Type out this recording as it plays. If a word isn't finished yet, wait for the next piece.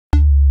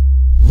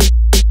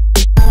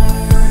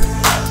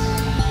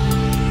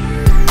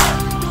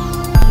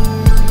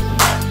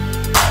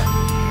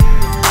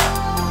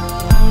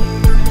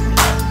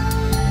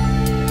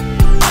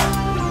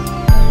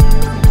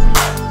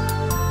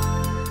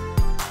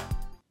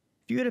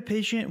you had a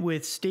patient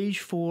with stage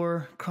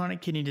 4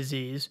 chronic kidney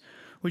disease,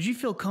 would you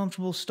feel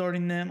comfortable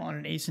starting them on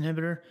an ACE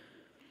inhibitor?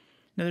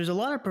 Now, there's a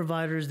lot of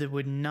providers that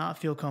would not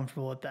feel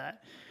comfortable with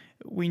that.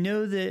 We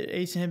know that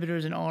ACE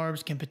inhibitors and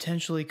ARBs can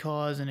potentially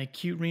cause an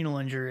acute renal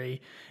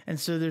injury, and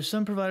so there's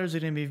some providers that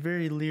are going to be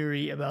very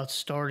leery about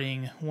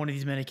starting one of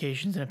these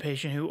medications in a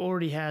patient who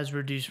already has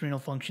reduced renal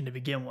function to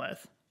begin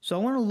with. So I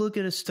want to look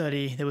at a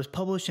study that was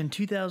published in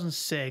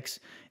 2006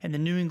 in the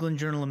New England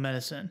Journal of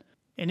Medicine,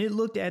 and it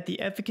looked at the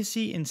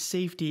efficacy and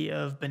safety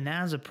of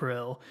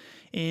benazepril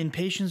in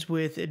patients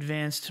with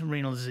advanced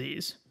renal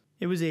disease.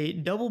 It was a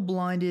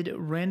double-blinded,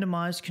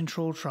 randomized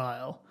control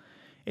trial.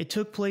 It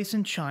took place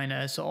in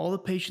China, so all the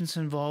patients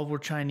involved were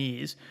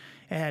Chinese.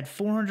 It had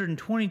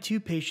 422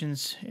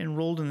 patients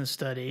enrolled in the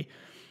study.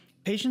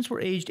 Patients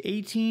were aged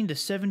 18 to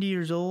 70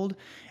 years old,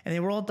 and they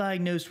were all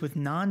diagnosed with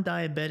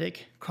non-diabetic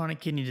chronic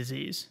kidney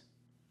disease.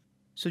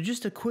 So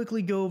just to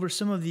quickly go over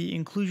some of the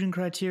inclusion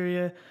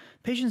criteria,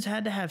 patients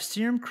had to have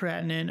serum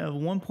creatinine of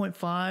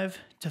 1.5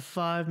 to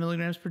 5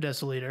 milligrams per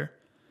deciliter.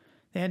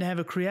 They had to have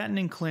a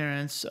creatinine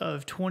clearance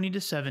of 20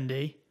 to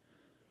 70.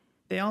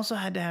 They also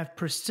had to have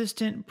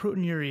persistent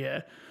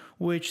proteinuria,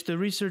 which the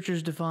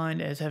researchers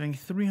defined as having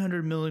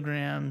 300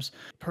 milligrams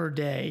per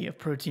day of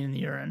protein in the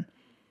urine.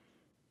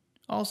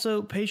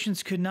 Also,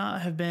 patients could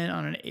not have been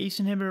on an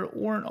ACE inhibitor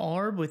or an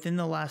ARB within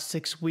the last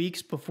 6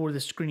 weeks before the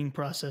screening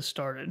process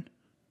started.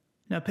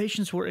 Now,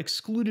 patients were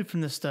excluded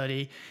from the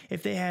study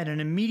if they had an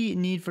immediate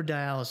need for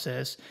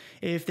dialysis,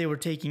 if they were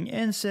taking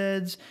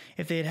NSAIDs,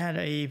 if they had had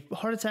a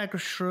heart attack or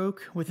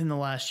stroke within the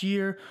last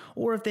year,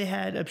 or if they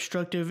had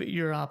obstructive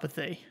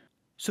uropathy.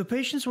 So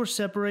patients were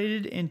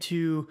separated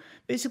into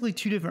basically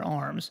 2 different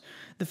arms.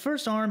 The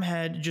first arm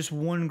had just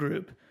one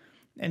group,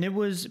 and it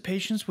was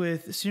patients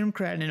with serum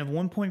creatinine of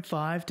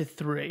 1.5 to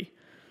 3.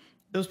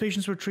 Those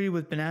patients were treated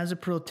with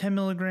benazepril 10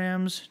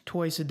 milligrams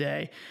twice a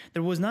day.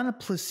 There was not a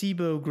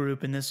placebo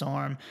group in this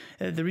arm.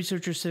 The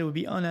researchers said it would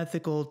be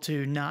unethical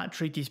to not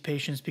treat these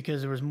patients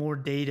because there was more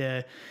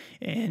data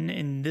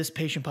in this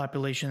patient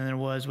population than there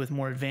was with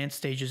more advanced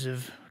stages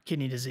of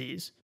kidney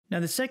disease. Now,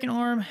 the second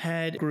arm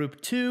had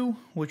group 2,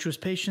 which was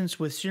patients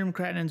with serum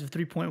creatinines of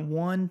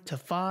 3.1 to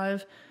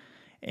 5,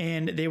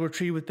 and they were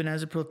treated with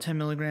benazepril 10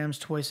 milligrams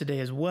twice a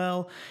day as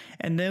well,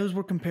 and those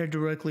were compared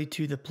directly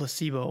to the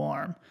placebo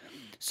arm.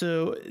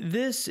 So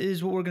this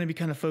is what we're going to be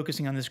kind of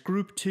focusing on, this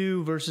group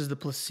 2 versus the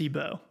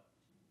placebo.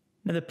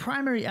 Now, the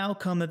primary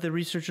outcome that the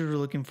researchers were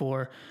looking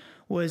for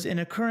was an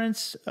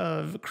occurrence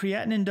of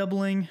creatinine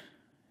doubling,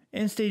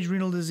 end-stage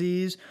renal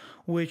disease,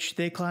 which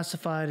they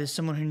classified as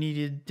someone who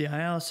needed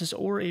dialysis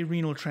or a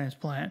renal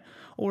transplant,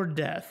 or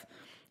death.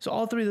 So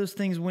all 3 of those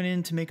things went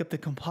in to make up the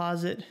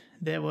composite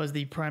that was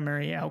the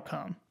primary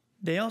outcome.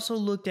 They also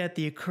looked at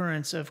the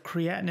occurrence of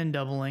creatinine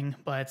doubling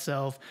by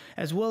itself,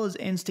 as well as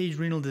end-stage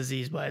renal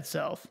disease by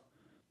itself.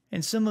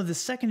 And some of the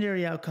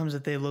secondary outcomes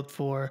that they looked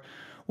for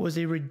was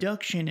a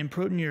reduction in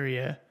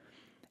proteinuria,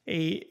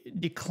 a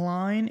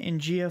decline in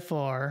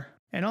GFR,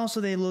 and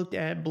also they looked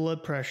at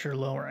blood pressure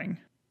lowering.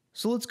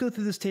 So let's go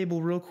through this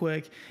table real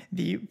quick.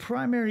 The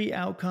primary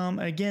outcome,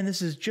 again,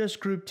 this is just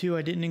group 2.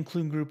 I didn't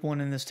include group 1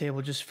 in this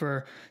table just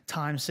for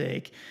time's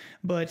sake.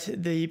 But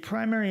the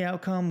primary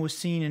outcome was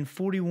seen in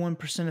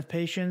 41% of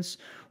patients,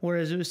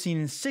 whereas it was seen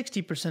in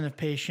 60% of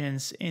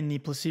patients in the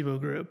placebo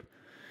group.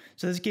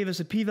 So this gave us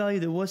a p-value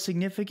that was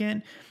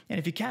significant, and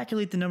if you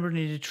calculate the number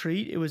needed to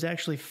treat, it was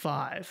actually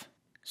 5.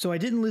 So I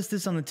didn't list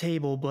this on the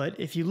table, but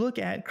if you look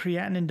at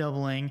creatinine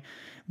doubling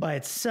by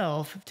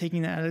itself,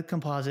 taking that out of the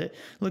composite,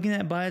 looking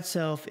at it by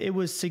itself, it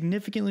was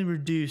significantly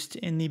reduced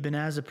in the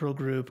benazepril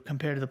group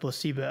compared to the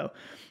placebo.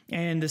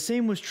 And the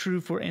same was true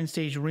for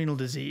end-stage renal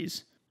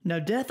disease. Now,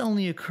 death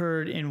only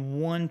occurred in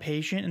 1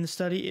 patient in the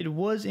study. It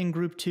was in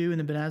group 2 in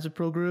the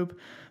benazepril group,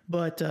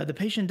 but the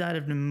patient died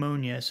of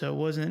pneumonia, so it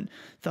wasn't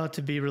thought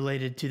to be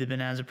related to the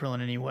benazepril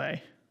in any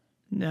way.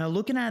 Now,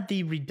 looking at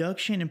the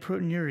reduction in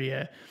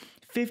proteinuria,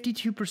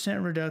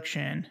 52%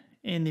 reduction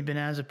in the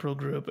benazepril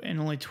group and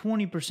only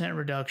 20%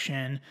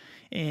 reduction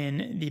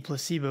in the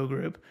placebo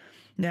group.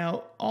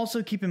 Now,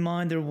 also keep in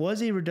mind there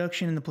was a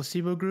reduction in the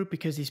placebo group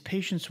because these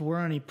patients were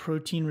on a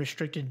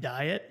protein-restricted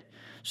diet.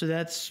 So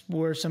that's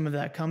where some of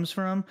that comes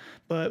from.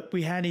 But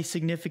we had a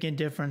significant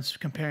difference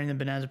comparing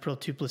the benazepril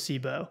to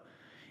placebo.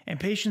 And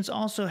patients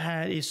also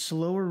had a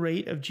slower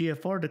rate of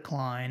GFR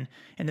decline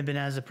in the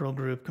benazepril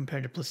group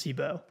compared to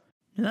placebo.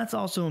 And that's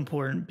also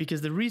important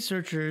because the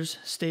researchers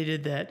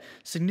stated that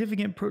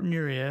significant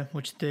proteinuria,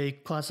 which they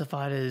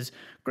classified as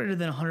greater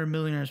than 100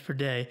 milligrams per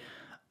day,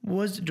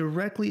 was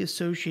directly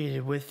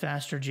associated with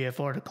faster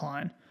GFR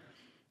decline.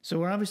 So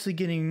we're obviously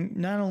getting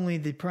not only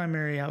the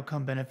primary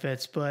outcome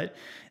benefits, but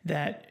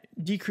that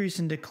decrease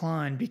in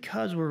decline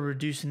because we're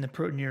reducing the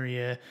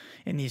proteinuria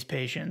in these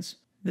patients.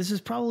 This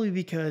is probably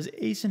because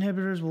ACE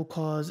inhibitors will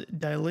cause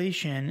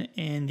dilation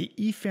in the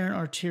efferent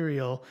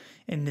arteriole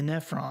in the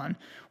nephron,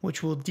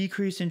 which will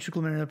decrease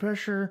intraglomerular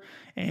pressure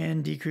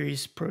and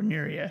decrease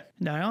proteinuria.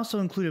 Now, I also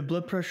included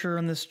blood pressure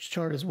on this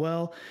chart as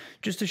well,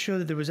 just to show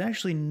that there was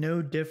actually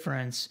no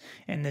difference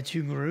in the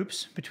two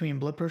groups between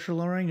blood pressure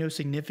lowering, no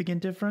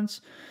significant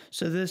difference.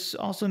 So this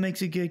also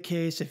makes a good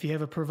case if you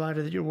have a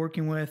provider that you're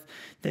working with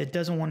that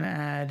doesn't want to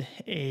add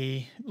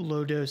a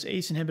low-dose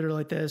ACE inhibitor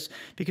like this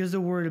because they're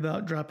worried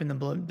about dropping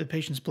the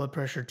patient's blood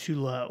pressure too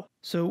low.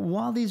 So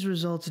while these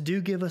results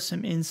do give us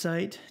some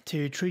insight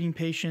to treating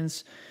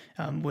patients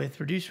with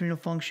reduced renal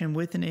function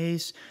with an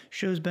ACE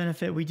shows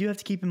benefit, we do have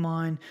to keep in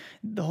mind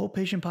the whole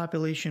patient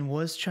population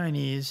was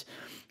Chinese.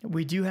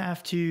 We do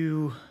have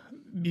to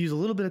use a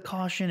little bit of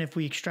caution if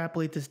we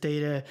extrapolate this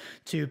data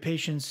to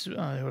patients who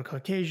are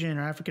Caucasian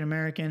or African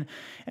American,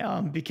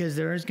 because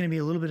there is going to be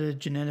a little bit of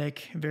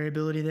genetic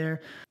variability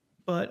there.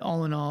 But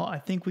all in all, I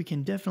think we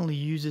can definitely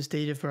use this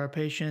data for our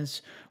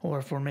patients or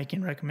if we're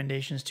making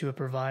recommendations to a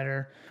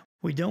provider.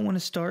 We don't want to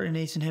start an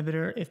ACE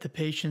inhibitor if the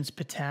patient's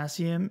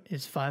potassium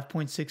is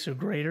 5.6 or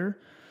greater.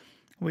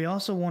 We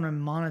also want to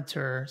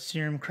monitor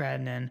serum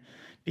creatinine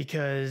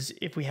because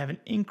if we have an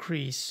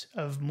increase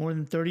of more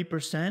than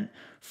 30%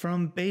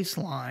 from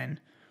baseline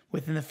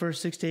within the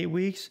first 6 to 8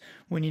 weeks,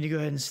 we need to go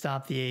ahead and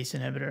stop the ACE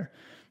inhibitor.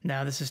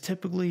 Now, this is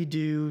typically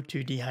due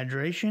to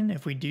dehydration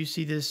if we do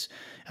see this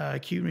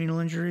acute renal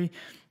injury.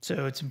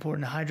 So it's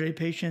important to hydrate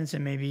patients,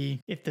 and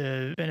maybe if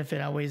the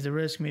benefit outweighs the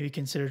risk, maybe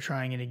consider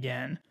trying it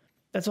again.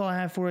 That's all I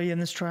have for you in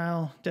this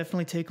trial.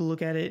 Definitely take a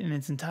look at it in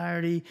its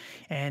entirety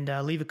and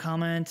leave a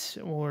comment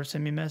or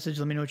send me a message.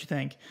 Let me know what you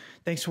think.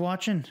 Thanks for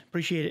watching.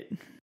 Appreciate it.